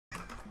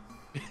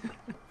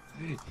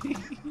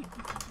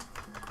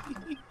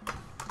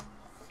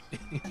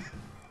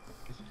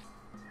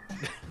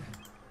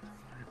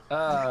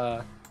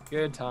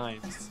Good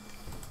times.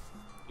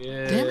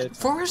 Good. Damn it,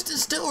 Forrest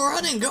is still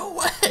running. Go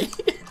away.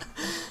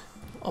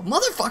 Oh,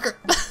 motherfucker.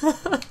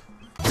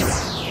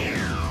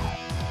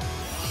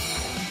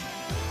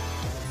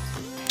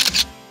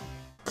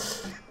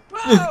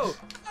 Whoa!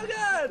 Oh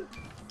god!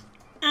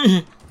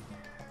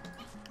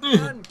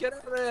 Run, get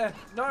out of there!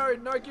 No,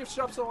 no gift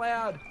shops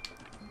allowed.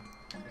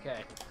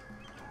 Okay.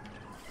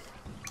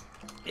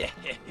 Yeah.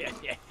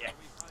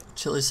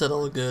 Chili said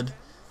all good.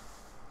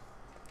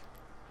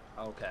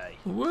 Okay.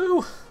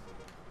 Woo!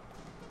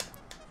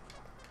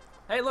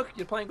 Hey, look,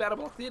 you're playing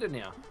Battleblock Theater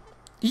now.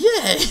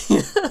 Yay!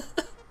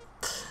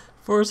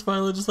 Forrest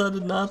finally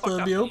decided not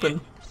to be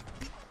open.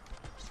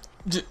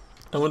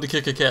 I wanted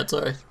to kick a cat,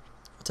 sorry.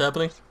 What's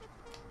happening?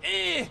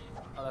 Oh,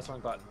 that's my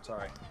button,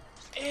 sorry.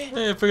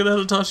 Hey, I figured out how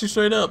to toss you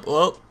straight up.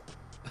 Well.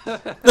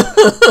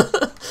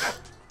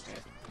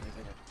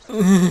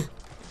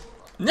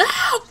 No!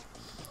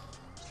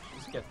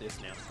 Let's get this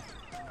now.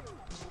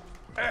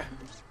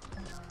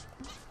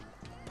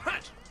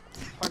 Punch!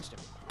 Punched him.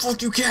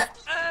 Fuck you, cat!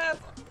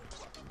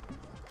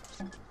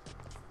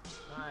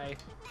 Hi.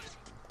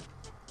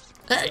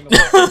 Hey!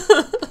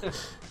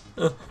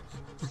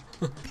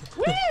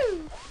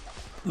 Woo!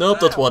 Nope,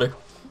 that's water.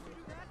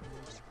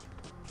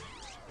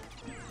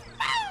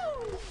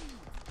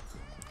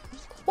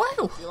 Wow!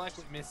 I feel like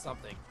we missed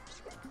something.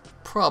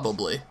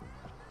 Probably.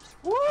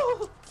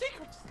 Woo!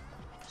 Secrets!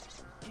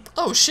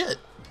 Oh shit!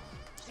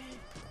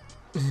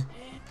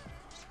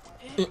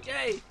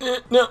 Yay!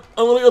 No,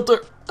 I wanna go up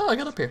there. Oh, I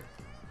got up here.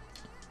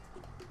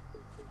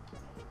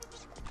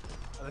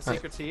 Are the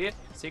secrets here?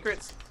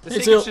 Secrets? The Hey,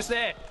 secrets Seal. just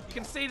there! You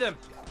can see them!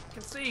 You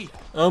can see!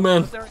 Oh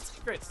man, There are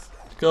secrets!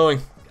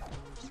 going.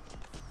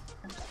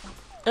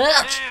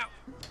 Ouch! Ow!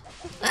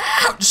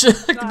 Ouch!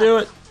 I can do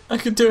it. I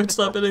can do it.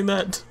 Stop hitting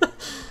that.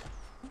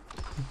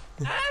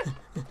 I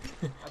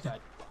died.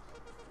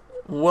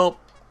 Well.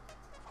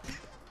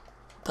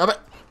 Stop it.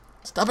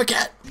 Stop it,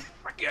 cat.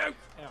 Fuck you!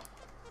 Ow.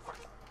 Fuck.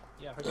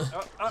 Yeah, okay.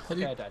 Oh,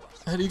 okay, I died.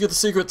 How do you get the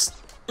secrets?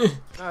 No,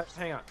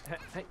 hang on.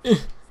 Hey,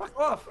 fuck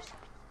off!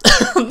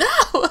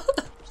 No!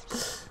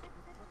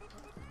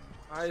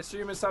 I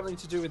assume it's something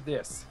to do with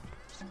this.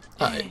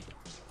 Hi.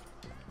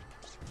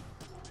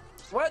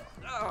 What?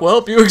 Oh.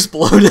 Well, you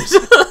exploded.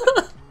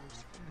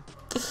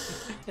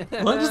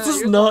 Why does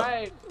this You're not?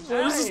 right. Why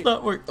does this Hey.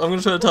 not work? I'm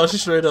gonna try to toss you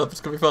straight up. It's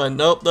gonna be fine.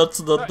 Nope, that's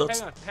No, that's.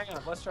 hang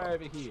on. Let's try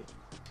over here.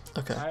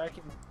 Okay. I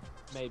reckon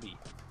maybe.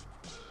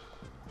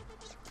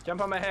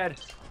 Jump on my head.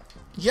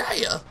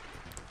 Yeah.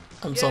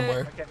 I'm Yeah.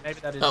 somewhere. Okay, maybe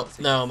that is. Oh,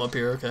 now I'm up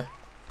here. Okay.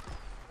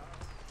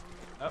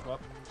 Oh, well.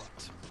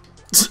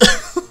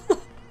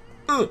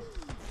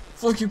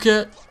 Fuck you,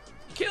 cat.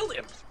 Killed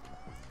him.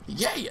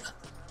 Yeah.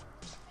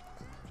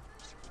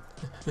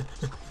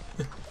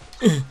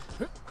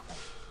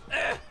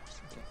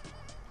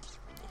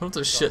 What if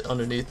there's shit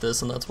underneath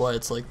this and that's why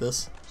it's like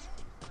this?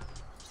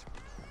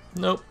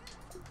 Nope.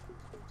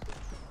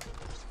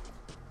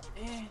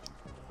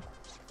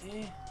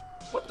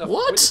 What the?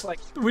 What? We're just like,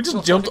 We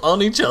just jumped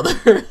on each other.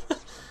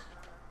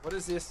 what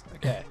is this?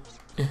 Okay.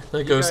 Yeah,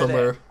 that goes go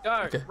somewhere.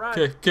 there. Go, Okay, run.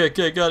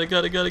 okay, got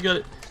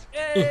it.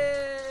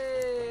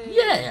 Yay!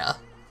 Yeah!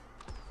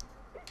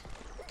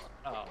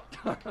 Oh.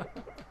 I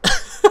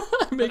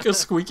make a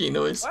squeaky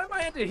noise. Why am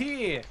I under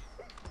here?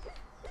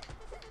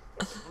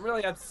 I'm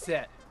really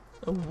upset.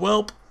 A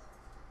whelp.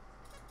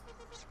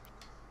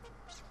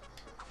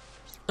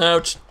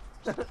 Ouch.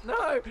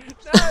 No!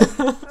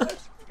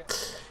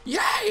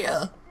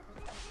 Yeah!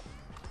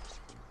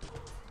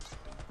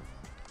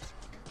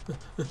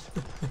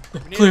 We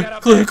need to get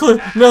up there.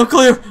 Clear. No,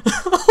 clear.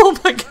 Oh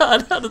my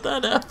god, how did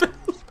that happen?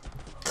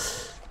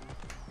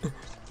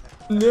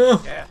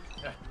 No. Yeah.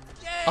 Yay!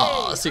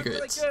 Aw, I'm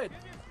secrets. really good.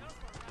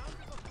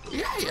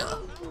 Yeah.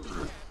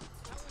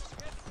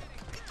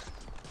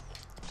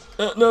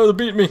 No,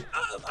 they beat me.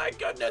 Oh my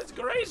goodness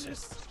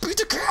gracious! Beat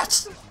the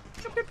cats.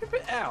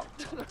 Ow!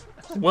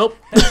 Well.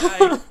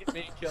 Hey, hit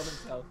me and killed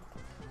himself.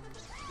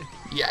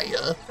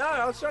 Yeah. No,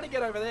 I was trying to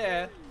get over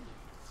there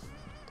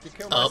to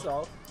kill Oh.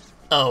 myself.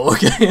 Oh,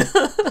 okay. See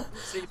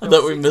if I there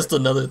thought was we missed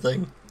secret. another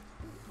thing.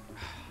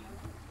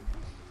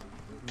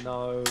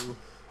 No.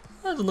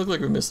 That doesn't look like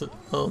we missed it.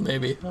 Oh,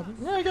 maybe. Yeah,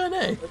 I got an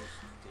A.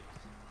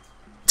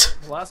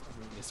 The last one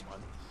we missed one.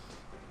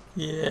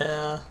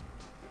 Yeah.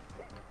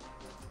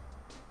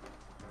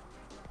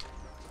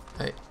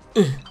 Hey.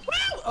 Woo!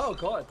 Oh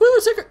god. Woo,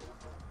 secret!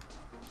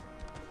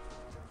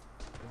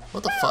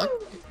 What the fuck?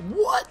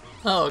 What?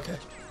 Oh, okay.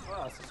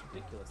 Wow, this is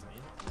ridiculous,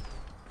 man.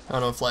 I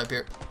don't know, fly up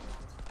here.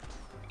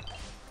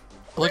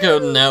 I like how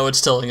now it's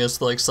telling us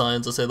like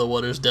signs that say the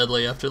water's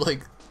deadly after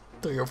like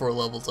 3 or 4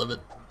 levels of it.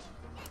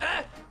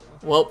 Ah!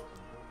 Well,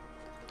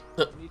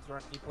 Can you throw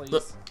me,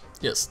 please?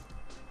 yes.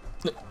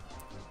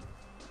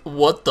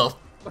 What the?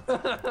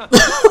 What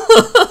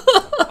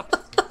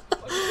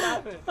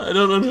happened? I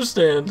don't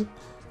understand.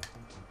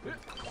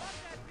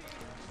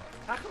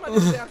 How come I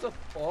didn't bounce off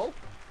the ball?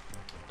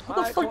 How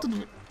the fuck did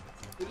we?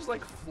 We just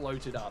like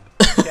floated up.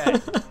 Okay.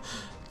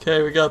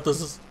 Okay, we got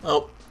this.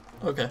 Oh,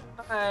 okay.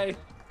 Hey.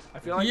 I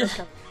feel like that's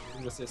kind of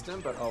in the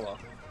system, but oh well.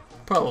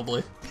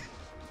 Probably.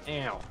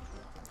 Ow.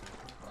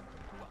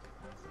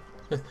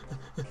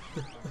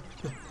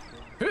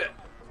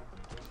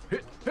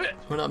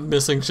 We're not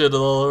missing shit at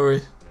all, are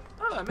we?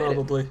 Oh, I made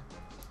Probably. it.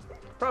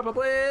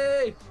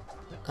 Probably.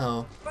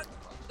 Oh. What?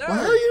 No.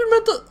 Wow, you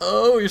meant to.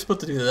 Oh, you're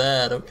supposed to do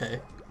that. Okay.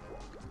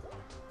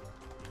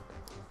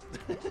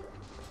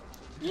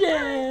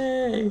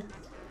 Yay!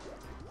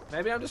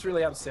 Maybe I'm just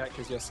really upset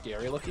because you're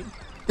scary looking.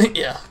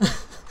 Yeah.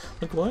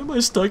 Like, why am I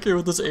stuck here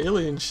with this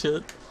alien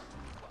shit?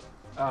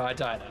 Oh, I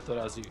died. I thought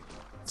I was you.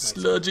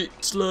 Sludgy,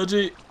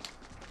 sludgy.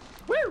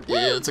 Woo, woo.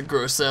 Yeah, it's a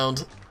gross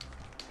sound.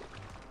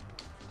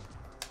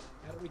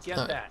 How do we get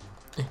Alright.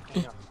 that?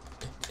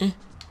 Hang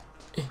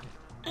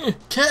on.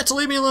 Cats,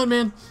 leave me alone,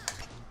 man.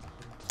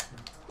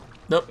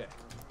 Nope. Okay.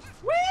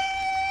 Woo!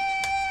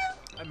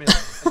 I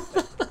missed.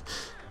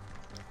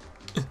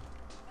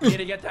 I need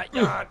to get that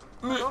yard.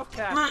 Fuck off,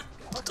 cat.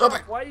 Stop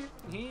it. Why are you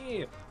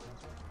here?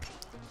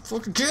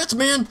 Fucking cats,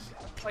 man.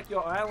 Like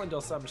your island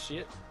or some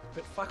shit.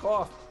 But fuck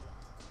off.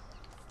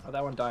 Oh,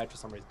 that one died for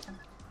some reason.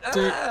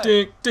 Dink, Ah!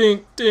 dink,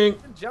 dink,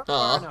 dink. Didn't jump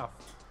Aw. far enough.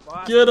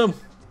 Last- Get him.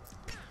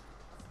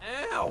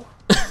 Ow!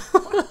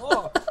 Fuck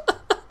off.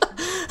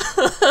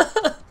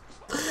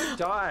 I'm gonna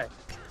die.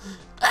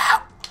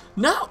 Ow.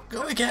 No,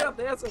 go Get again. up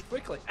there so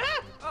quickly.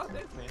 Ah! Oh,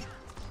 thanks, man.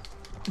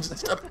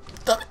 Stop it,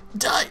 stop it,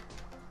 die.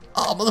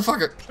 Oh,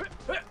 motherfucker.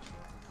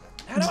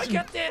 How do I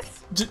get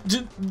this?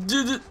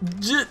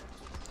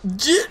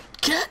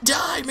 Can't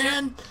die,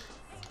 man.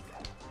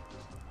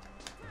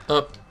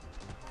 Up.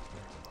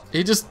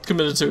 He just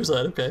committed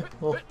suicide. Okay.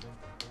 Well,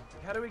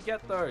 How do we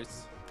get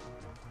those?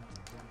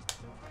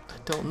 I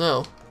don't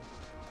know.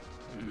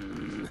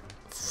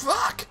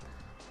 Fuck.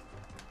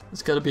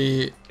 It's got to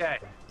be Okay.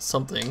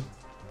 something.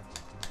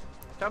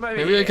 Come over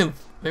Maybe here. I can.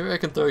 Maybe I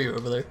can throw you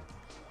over there.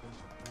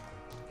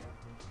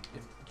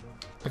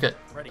 Okay.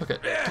 Ready. Okay.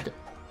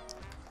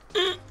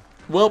 Okay.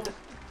 Well,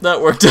 that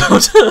worked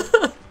out.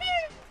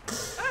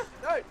 Ah,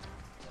 no!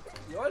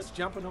 You're just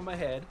jumping on my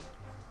head.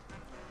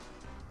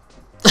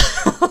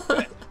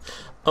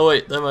 Oh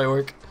wait, that might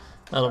work.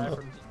 I don't know.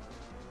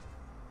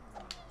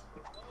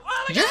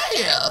 Oh,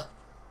 Yeah.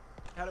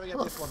 how do we get How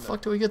the this one though?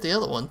 fuck do we get the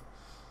other one?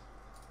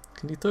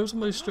 Can you throw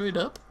somebody straight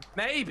up?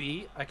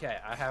 Maybe. Okay,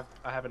 I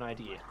have an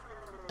idea.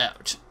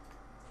 Ouch.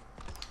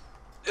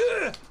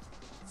 Ugh!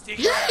 Secret.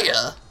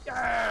 Yeah.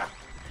 Yeah.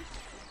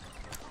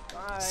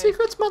 Bye.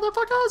 Secrets,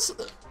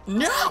 motherfuckers.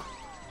 No.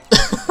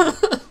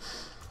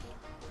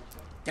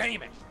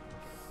 Damn it!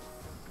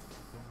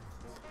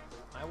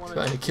 I want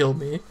Trying to to. kill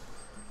me.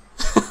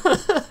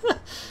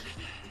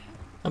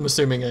 I'm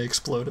assuming I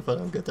explode if I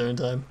don't get there in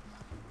time.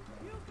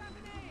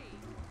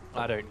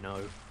 I don't know.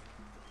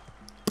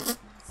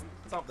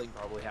 Something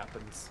probably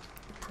happens.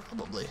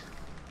 Probably.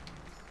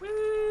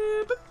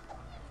 Whoop.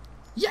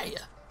 Yeah.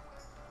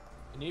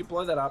 Can you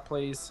blow that up,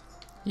 please?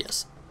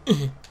 Yes.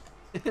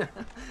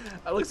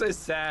 I look so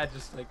sad,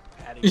 just like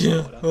patting Yeah.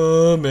 the water.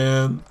 Oh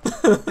man.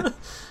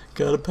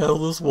 Gotta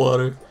paddle this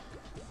water.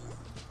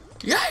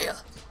 Yeah.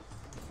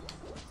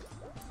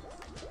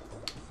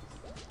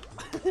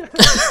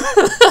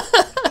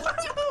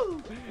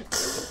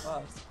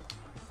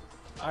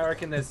 I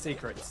reckon there's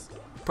secrets.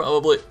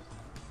 Probably.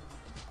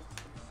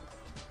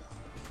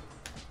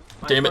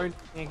 My Damn it. phone's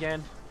ringing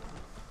again.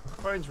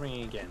 Phone's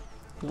ringing again.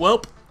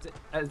 Welp.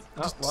 Oh,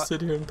 what?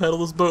 Sit here and paddle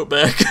this boat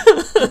back.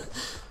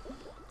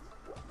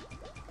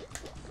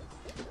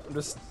 I'm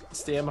just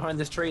standing behind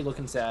this tree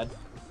looking sad.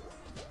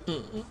 I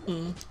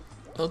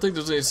don't think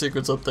there's any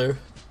secrets up there.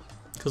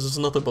 Because there's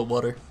nothing but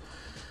water.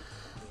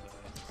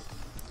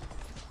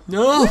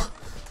 No!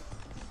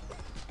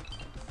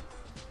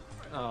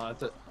 Oh, I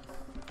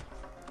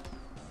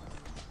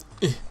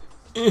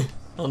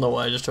don't know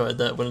why I just tried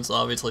that when it's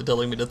obviously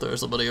telling me to throw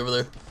somebody over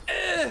there.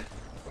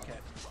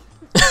 okay.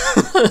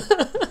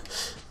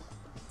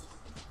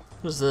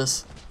 What is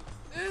this?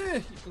 You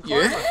can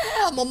climb up.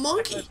 Yeah, I'm a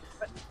monkey!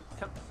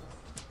 Come.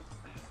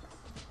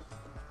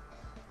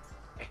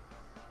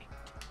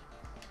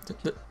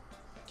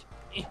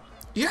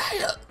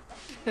 Yeah!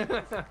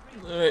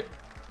 Alright.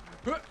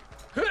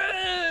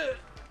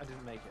 I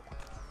didn't make it.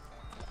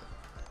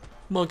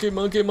 Monkey,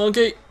 monkey,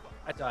 monkey!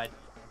 I died.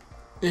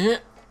 Yeah.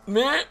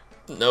 Meh.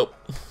 Nope.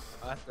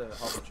 I have to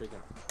hold the trigger.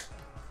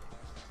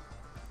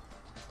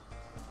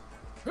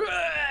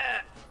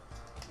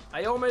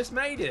 I almost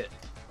made it.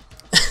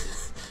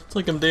 It's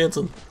like I'm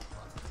dancing.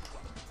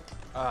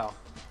 Oh.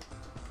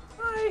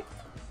 Hi.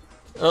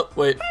 Oh,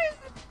 wait.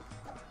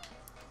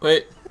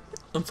 Wait.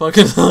 I'm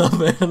fucking up,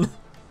 man.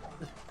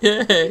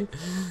 Yay!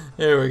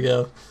 There we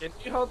go. Can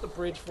you hold the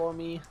bridge for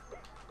me?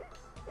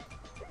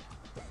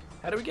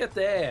 How do we get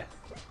there?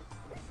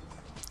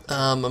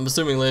 I'm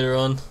assuming later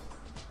on.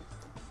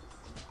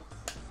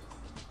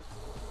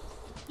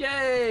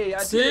 Yay!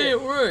 I See, did it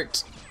it.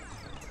 worked.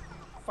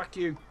 Fuck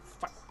you.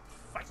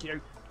 Fuck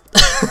you.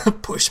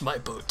 Push my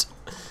boat.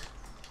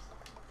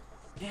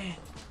 Yeah.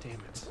 Damn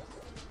it.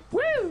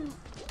 Woo!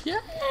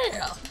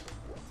 Yeah!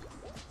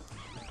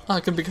 I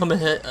can become a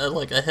head,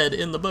 like a head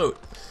in the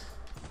boat.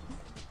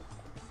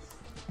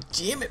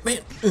 Damn it,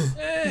 man!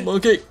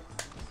 Monkey,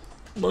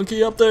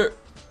 monkey up there.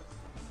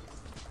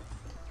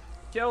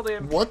 Killed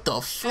him. What the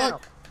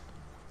fuck?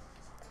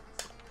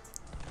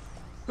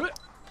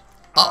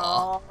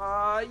 Oh,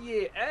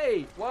 yeah.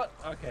 Hey, what?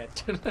 Okay.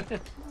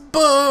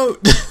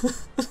 Boat!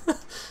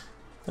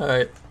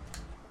 Alright.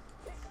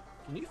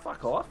 Can you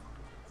fuck off?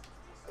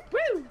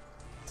 Woo!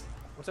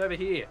 What's over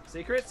here?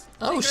 Secrets?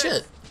 Oh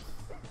Secrets?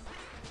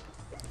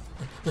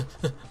 shit.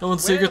 No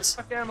one's Where secrets.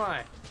 the fuck am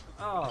I?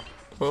 Oh.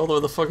 We're all the way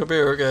the fuck up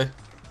here, okay.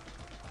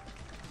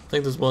 I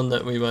think there's one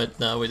that we might...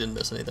 No, we didn't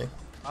miss anything.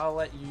 I'll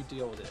let you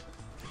deal with it.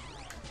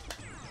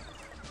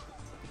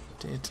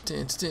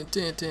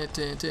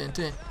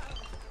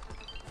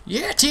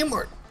 Yeah,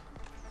 teamwork!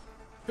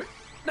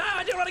 No,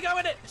 I didn't want to go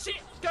in it! Shit!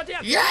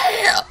 Goddamn!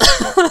 Yeah!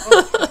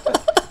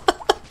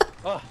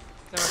 Oh,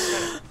 so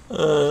much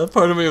better.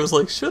 Part of me was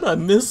like, should I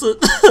miss it?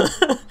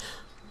 Oh,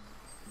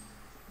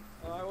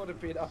 I would have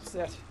been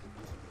upset.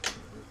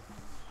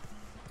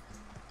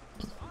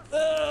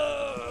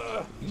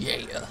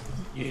 Yeah.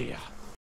 Yeah.